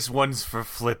say, this one's for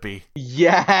Flippy.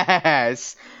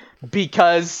 Yes,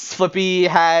 because Flippy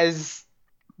has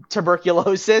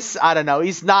tuberculosis. I don't know.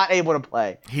 He's not able to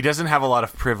play. He doesn't have a lot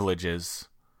of privileges.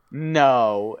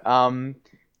 No.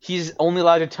 He's only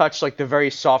allowed to touch, like, the very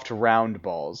soft round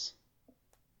balls.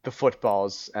 The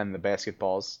footballs and the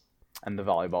basketballs and the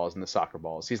volleyballs and the soccer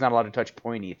balls. He's not allowed to touch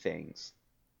pointy things.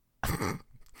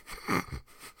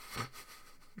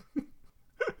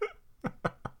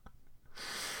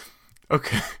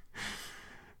 Okay.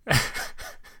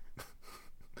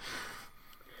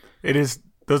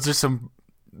 Those are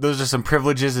some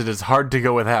privileges it is hard to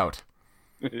go without.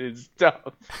 It is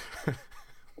tough.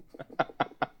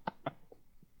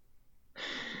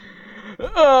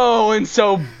 Oh, and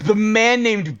so the man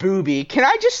named Boobie. Can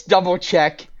I just double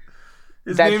check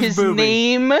that his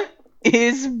name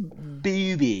is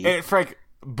Boobie? Hey, Frank,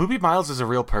 Boobie Miles is a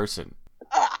real person.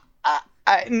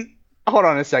 Hold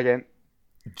on a second.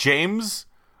 James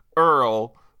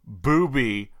Earl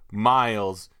Boobie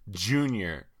Miles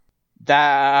Jr.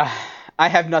 I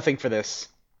have nothing for this.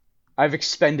 I've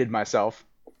expended myself.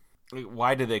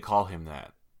 Why did they call him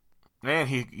that? Man,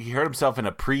 he hurt himself in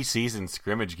a preseason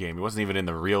scrimmage game. He wasn't even in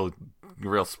the real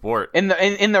sport. In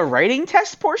the writing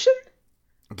test portion?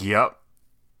 Yep.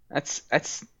 That's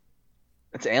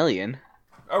alien.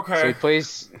 Okay.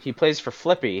 So he plays for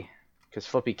Flippy because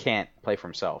Flippy can't play for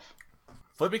himself.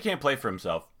 Flippy can't play for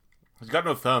himself. He's got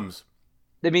no thumbs.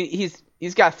 I mean,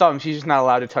 he's got thumbs. He's just not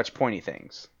allowed to touch pointy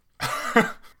things.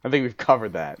 I think we've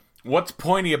covered that. What's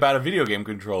pointy about a video game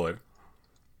controller?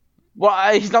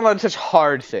 Well, he's not allowed to touch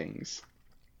hard things.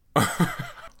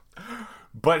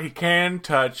 But he can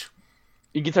touch...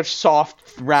 You can touch soft,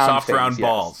 round things,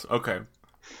 balls. Okay.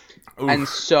 Oof. And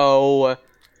so...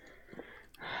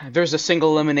 There's a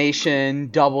single elimination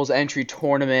doubles entry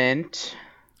tournament.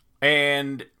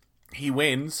 And he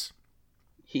wins.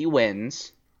 He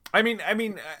wins. I mean...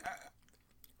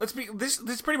 let's be...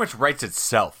 This pretty much writes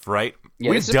itself, right?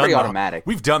 Yeah, this is pretty automatic.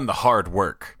 We've done the hard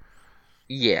work.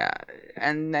 Yeah,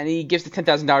 and then he gives the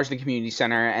 $10,000 to the community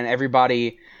center, and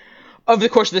everybody, over the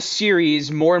course of the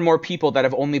series, more and more people that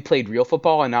have only played real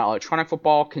football and not electronic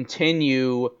football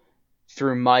continue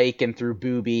through Mike and through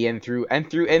Boobie and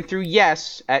through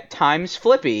yes, at times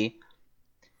Flippy,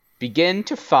 begin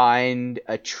to find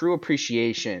a true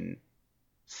appreciation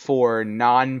for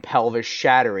non-pelvis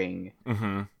shattering,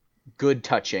 good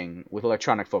touching with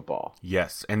electronic football.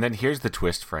 Yes, and then here's the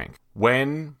twist, Frank.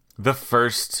 When the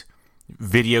first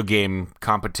video game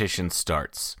competition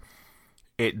starts,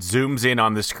 it zooms in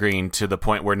on the screen to the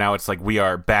point where now it's like we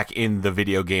are back in the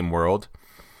video game world,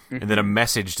 and then a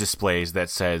message displays that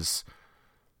says,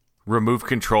 "Remove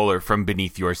controller from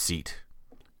beneath your seat,"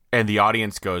 and the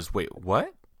audience goes, "Wait,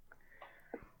 what?"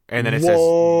 And then it says,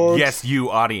 "Yes,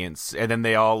 you audience," and then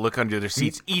they all look under their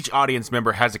seats. Each audience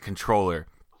member has a controller.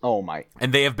 Oh my.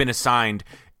 And they have been assigned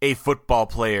a football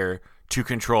player to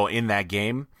control in that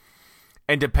game.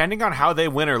 And depending on how they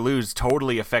win or lose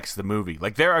totally affects the movie.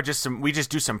 Like there are just we just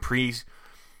do some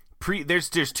there's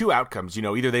two outcomes,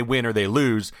 either they win or they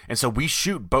lose, and so we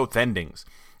shoot both endings.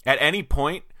 At any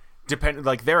point,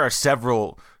 there are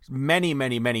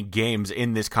many games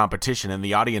in this competition, and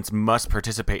the audience must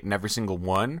participate in every single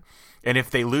one. And if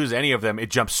they lose any of them, it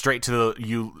jumps straight to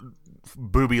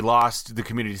Booby lost, the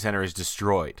community center is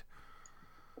destroyed.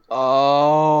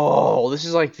 Oh, this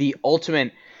is like the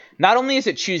ultimate. Not only is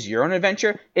it choose your own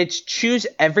adventure, it's choose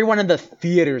everyone in the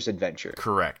theater's adventure.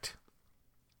 Correct.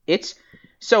 It's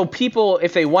so people,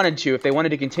 if they wanted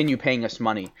to continue paying us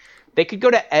money, they could go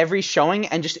to every showing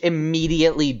and just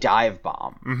immediately dive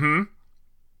bomb. Mm-hmm.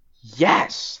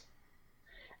 Yes.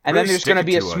 And Really then there's going to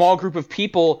be a small group of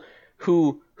people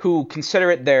who consider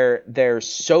it their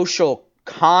social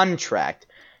contract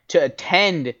to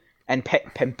attend and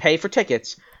pay for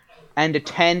tickets and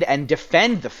attend and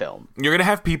defend the film. You're going to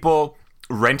have people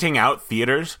renting out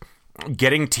theaters,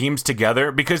 getting teams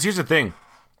together, because here's the thing.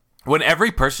 When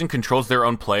every person controls their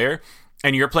own player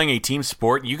and you're playing a team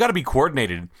sport, you got to be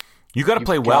coordinated. You got to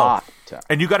play well.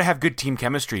 And you got to have good team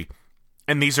chemistry.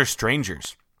 And these are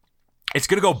strangers. It's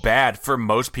going to go bad for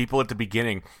most people at the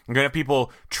beginning. You're going to have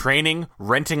people training,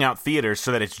 renting out theaters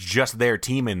so that it's just their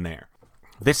team in there.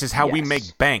 This is how we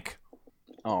make bank.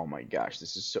 Oh my gosh,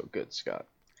 this is so good, Scott.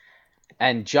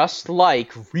 And just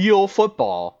like real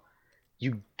football,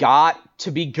 you got to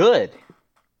be good.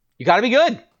 You got to be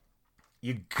good.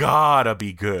 You gotta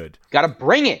be good. Gotta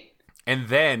bring it. And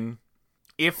then,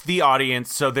 if the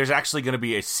audience... So there's actually going to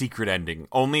be a secret ending.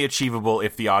 Only achievable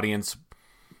if the audience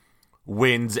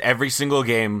wins every single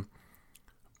game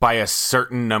by a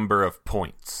certain number of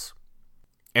points.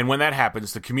 And when that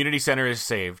happens, the community center is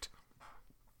saved.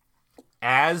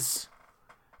 As...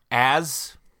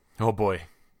 Oh boy.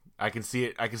 I can see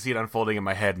it unfolding in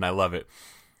my head, and I love it.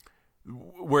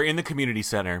 We're in the community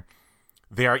center.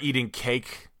 They are eating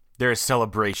cake. There is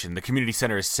celebration. The community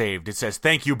center is saved. It says,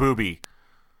 "Thank you, Booby,"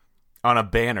 on a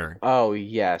banner. Oh,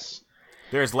 yes.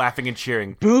 There is laughing and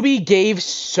cheering. Booby gave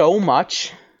so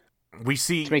much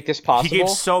to make this possible. He gave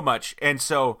so much, and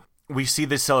so we see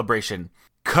this celebration.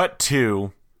 Cut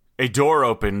to, a door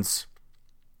opens.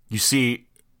 You see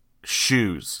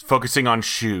shoes, focusing on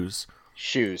shoes.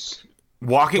 Shoes.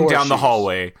 Walking down the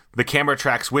hallway, the camera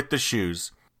tracks with the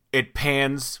shoes. It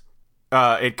pans,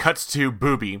 it cuts to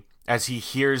Booby as he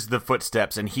hears the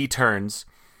footsteps, and he turns,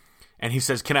 and he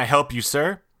says, "Can I help you,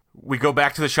 sir?" We go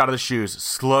back to the shot of the shoes,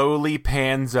 slowly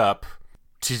pans up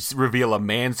to reveal a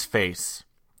man's face,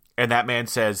 and that man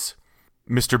says,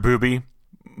 "Mr. Booby,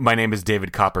 my name is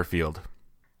David Copperfield.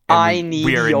 I need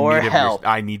your help.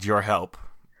 I need your help.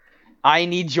 I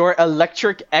need your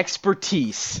electric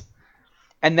expertise."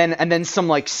 And then some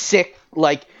like sick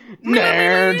like and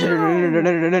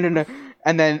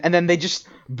then they just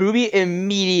Booby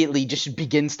immediately just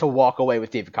begins to walk away with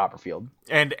David Copperfield.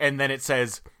 And then it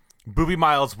says Booby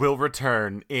Miles will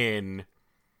return in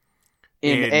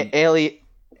Alien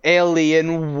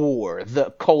War,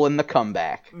 the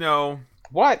comeback. No.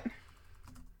 What?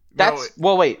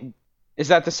 Well, wait. Is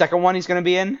that the second one he's going to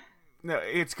be in? No,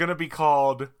 it's going to be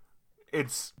called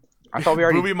I thought we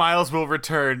already Booby Miles will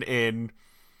return in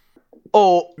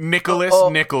Nicholas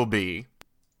Nickleby.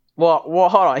 Well,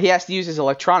 hold on. He has to use his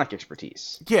electronic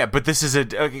expertise. Yeah, but this is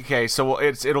okay. So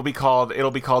it'll be called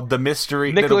the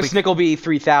mystery. Nicholas Nickleby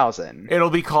 3000. It'll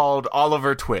be called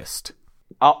Oliver Twist.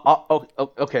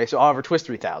 Okay, so Oliver Twist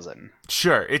 3000.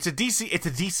 Sure, it's a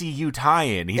DCU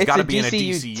tie-in. He's got to be in a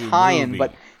DCU tie-in, movie.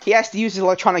 But he has to use his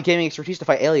electronic gaming expertise to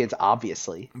fight aliens.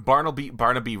 Obviously,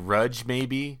 Barnaby Rudge,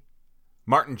 maybe.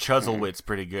 Martin Chuzzlewit's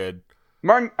pretty good.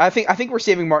 Martin, I think we're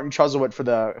saving Martin Chuzzlewit for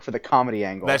the comedy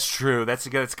angle. That's true. That's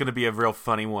going to be a real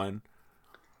funny one.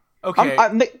 Okay.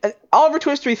 Oliver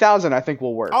Twist 3000 I think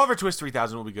will work. Oliver Twist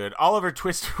 3000 will be good. Oliver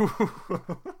Twist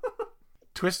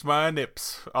Twist my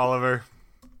nips, Oliver.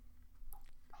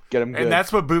 Get him good. And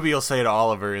that's what Booby will say to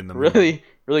Oliver in the movie.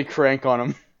 Really crank on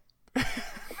him.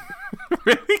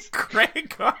 Really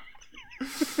crank on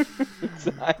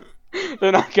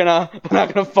They're not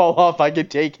gonna fall off. I can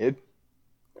take it.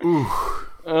 Ooh.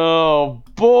 Oh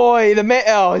boy,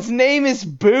 his name is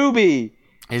Booby.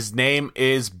 His name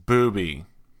is Booby.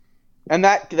 And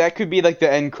that could be like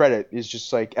the end credit. Is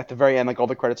just like at the very end, like all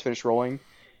the credits finish rolling,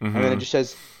 and then it just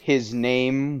says his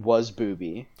name was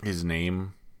Booby. His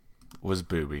name was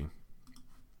Booby.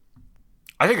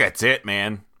 I think that's it,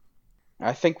 man.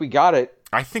 I think we got it.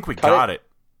 I think we got it.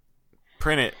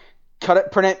 Print it. Cut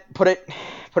it. Print it. Put it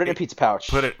in a pizza pouch.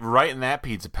 Put it right in that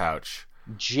pizza pouch.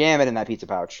 Jam it in that pizza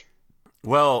pouch.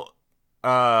 Well,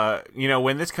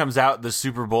 when this comes out, the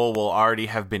Super Bowl will already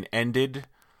have been ended.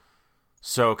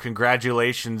 So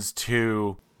congratulations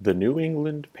to the New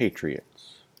England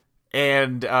Patriots.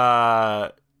 And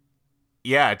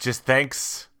just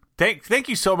thanks. Thank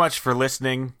you so much for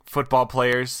listening, football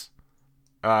players.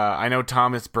 I know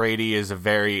Thomas Brady is a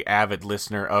very avid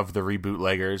listener of the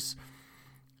Rebootleggers,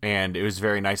 and it was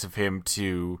very nice of him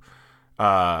to,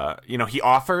 he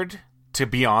offered to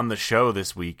be on the show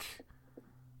this week.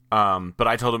 But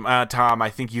I told him, Tom, I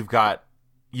think you've got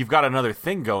another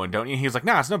thing going, don't you? And he was like,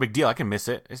 nah, it's no big deal. I can miss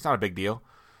it. It's not a big deal.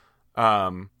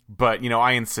 But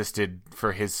I insisted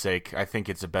for his sake. I think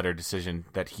it's a better decision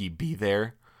that he be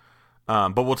there.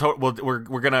 But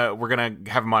we're gonna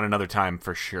have him on another time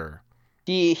for sure.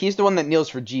 He's the one that kneels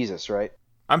for Jesus, right?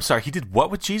 I'm sorry, he did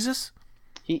what with Jesus?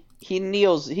 He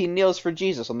kneels for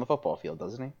Jesus on the football field,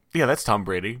 doesn't he? Yeah, that's Tom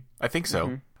Brady. I think so.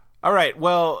 Mm-hmm. All right.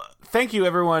 Well, thank you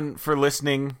everyone for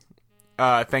listening.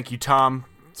 Thank you, Tom.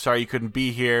 Sorry you couldn't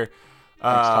be here.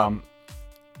 Thanks, Tom.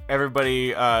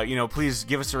 Everybody, please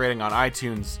give us a rating on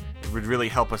iTunes. It would really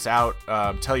help us out.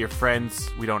 Tell your friends.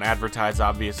 We don't advertise,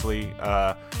 obviously.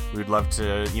 We'd love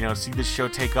to, see this show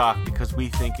take off because we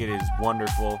think it is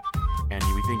wonderful, and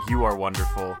we think you are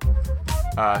wonderful.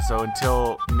 So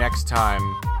until next time,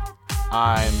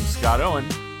 I'm Scott Owen.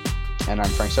 And I'm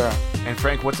Frank Serra. And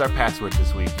Frank, what's our password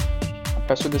this week? Our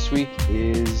password this week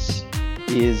is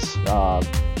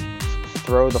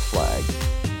throw the flag.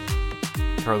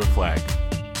 Throw the flag.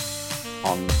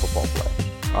 On the football play.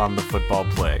 On the football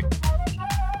play.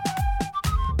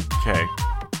 Okay.